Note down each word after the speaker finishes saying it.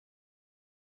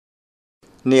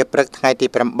នាព្រឹកថ្ងៃទី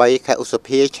8ខែឧស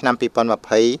ភាឆ្នាំ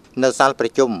2020នៅសាលប្រ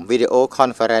ជុំវីដេអូ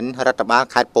Conference រដ្ឋបាល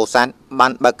ខេត្តពោធិ៍សាត់បា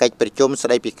នបើកកិច្ចប្រជុំស្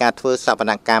តីពីការធ្វើសវ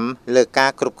នកម្មលើការ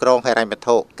គ្រប់គ្រងហិរញ្ញវត្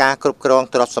ថុការគ្រប់គ្រង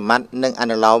ទ្រព្យសម្បត្តិនិងអ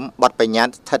នុលោមបទបញ្ញត្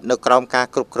តិស្ថិតនៅក្រោមការ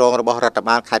គ្រប់គ្រងរបស់រដ្ឋ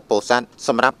បាលខេត្តពោធិ៍សាត់ស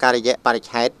ម្រាប់ការរយៈបរិច្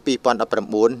ឆេទ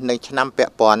2019និងឆ្នាំពា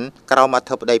ក់ព័ន្ធក្រោមអ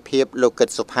ធិបតីភាពលោកគិត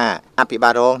សុផាអភិបា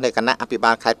លរងនៃគណៈអភិ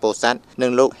បាលខេត្តពោធិ៍សាត់និ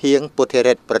ងលោកហៀងពុទ្ធិ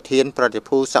រិទ្ធប្រធានប្រតិ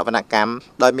ភូសវនកម្ម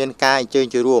ដោយមានការអញ្ជើញ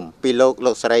ចូលរួមពីលោក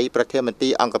ស្រីប្រធានមន្ត្រី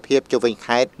អង្គភាពជុំវិញ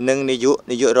ខេត្តនិងនាយ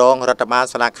ករងរដ្ឋបាល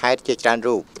សាលាខេត្តជាច្រើន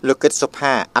រូបលោកគិតសុ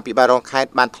ផាអភិបាលរងខេត្ត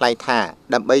បានថ្លែងថា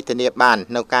ដើម្បីធានាបាន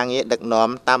នៅការងារដឹកនាំ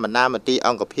តាមបណ្ដាមន្ត្រីអ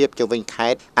ង្គភាពជុំវិញខេ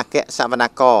ត្តអគ្គសវន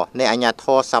ករនៃអាជ្ញាធ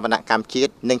រសវនកម្មជា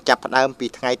តិនឹងចាប់ផ្ដើមពី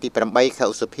ថ្ងៃទី8ខែ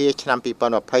ឧសភាឆ្នាំ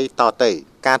2020តទៅ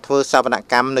ការធ្វើសវន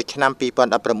កម្មនៅឆ្នាំ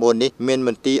2019នេះមានម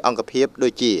ន្ត្រីអង្គភាពដូ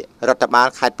ចជារដ្ឋបាល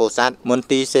ខេត្តពោធិ៍សាត់មន្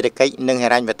ត្រីសេដ្ឋកិច្ចនិងហិ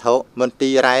រញ្ញវត្ថុមន្ត្រី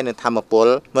រាយនិងធម្មពល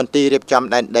មន្ត្រីរៀបចំ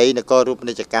ដែនដីនគររូប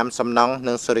នីយកម្មសំណង់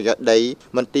និងសុរិយោដី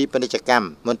មន្ត្រីពាណិជ្ជកម្ម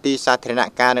មន្ត្រីសាធារណ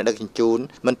ការនិងដឹកជញ្ជូន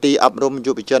មន្ត្រីអប់រំ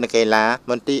យុវជននិងកីឡា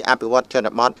មន្ត្រីអភិវឌ្ឍជន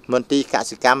បទមន្ត្រីក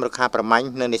សិកម្មរុក្ខាប្រមាញ់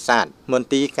និងនេសាទមន្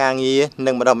ត្រីការងារ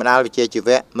និងបណ្ដុះបណ្ដាលវិជ្ជាជី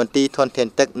វៈមន្ត្រីធនធាន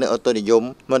ទឹកនិងអូតូនិយម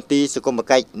មន្ត្រីសង្គម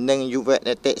គិច្ចនិងយុវ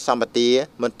នីតិសម្បទា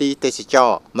មន្ត្រីទេសច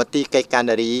រមន្ត្រីកិច្ចការ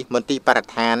នារីមន្ត្រីបរិ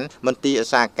ស្ថានមន្ត្រីឧ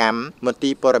ស្សាហកម្មមន្ត្រី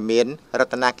ព័ត៌មានរដ្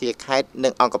ឋាភិបាលខេត្តនិ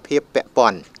ងអង្គភាពពាក់ព័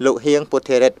ន្ធលោកហៀងពុទ្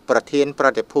ធិរិទ្ធប្រធានប្រ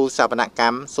តិភូសវនក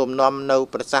ម្មសូមនាំនៅ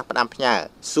ប្រសាសន៍ផ្ដាំផ្ញើ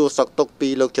សួរសុខទុក្ខពី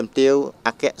លោកជំទាវអ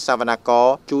គ្គសវនករ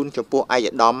ជូនចំពោះឯក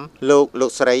ឧត្តមលោ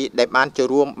កស្រីដែលបានចូល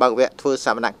រួមបើកវគ្គធ្វើស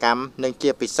វនកម្មនិងជា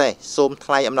ពិសេសសូម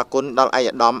ថ្លែងអំណរគុណដល់ឯក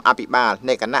ឧត្តមអភិបាល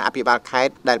នៃគណៈអភិបាលខេត្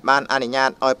តដែលបានអនុញ្ញាត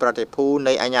ឲ្យប្រតិភូ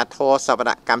នៃអាជ្ញាធរសវ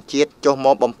នកម្មជាតិចុះម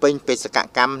កបំពេញបេសក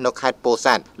កម្មនៅខេត្តពោធិ៍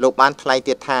សាត់លោកបានថ្លែង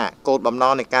ទៀតថាគោលបំណ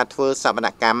ងនៃការធ្វើសវន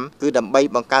កម្មគឺដើម្បី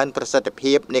បង្កើនប្រសិទ្ធ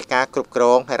ភាពនៃការគ្រប់គ្រ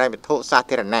ងហិរញ្ញវត្ថុសា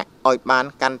ធារណៈឲ្យបាន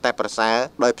កាន់តែប្រសើរ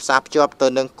ដោយផ្សារភ្ជាប់ទៅ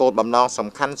នឹងគោលបំណងសំ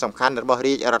ខាន់របស់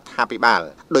រាជរដ្ឋាភិបាល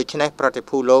ដូច្នេះប្រតិ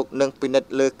ភូលោកនឹងពិនិត្យ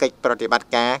លើកិច្ចប្រតិបត្តិ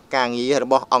ការងាររ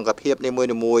បស់អង្គភាពនី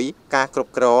មួយៗការគ្រ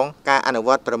ប់គ្រងការអនុវ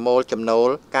ត្តប្រមូលចំណូល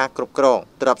ការគ្រប់គ្រង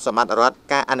ទ្រព្យសម្បត្តិរដ្ឋ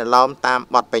ការអនុលោមតាម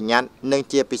បទបញ្ញត្តិនិង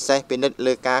ជាពិសេសពិនិត្យ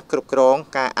លើការគ្រប់គ្រង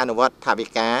ការអនុវត្តថវិ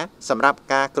កាសម្រាប់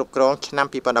ការគ្រប់គ្រងឆ្នាំ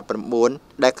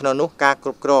2019ដែលក្នុងនោះការគ្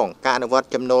រប់គ្រងការអនុវត្ត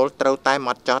ចំណូលត្រូវតែហ្ម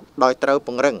ត់ចត់ដោយត្រូវព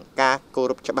ង្រឹងការគោ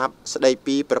រពច្បាប់ស្តី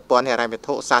ពីប្រព័ន្ធហិរញ្ញវត្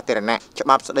ថុសាធារណៈច្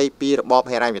បាប់ស្តីពីរបប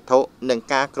ហិរញ្ញវត្ថុនិង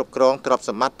ការគ្រប់គ្រងទ្រព្យ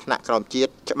សម្បត្តិថ្នាក់ក្រោមជា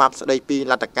តិច្បាប់ស្តីពី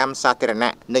លទ្ធកម្មសាធារ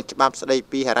ណៈនិងច្បាប់ស្តី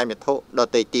ពីហិរញ្ញវត្ថុដ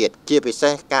ទៃទៀតជាពិសេ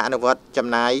សការអនុវត្តចំ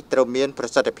ណាយត្រូវមានប្រ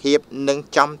សិទ្ធភាពនិង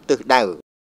ចំទិសដៅ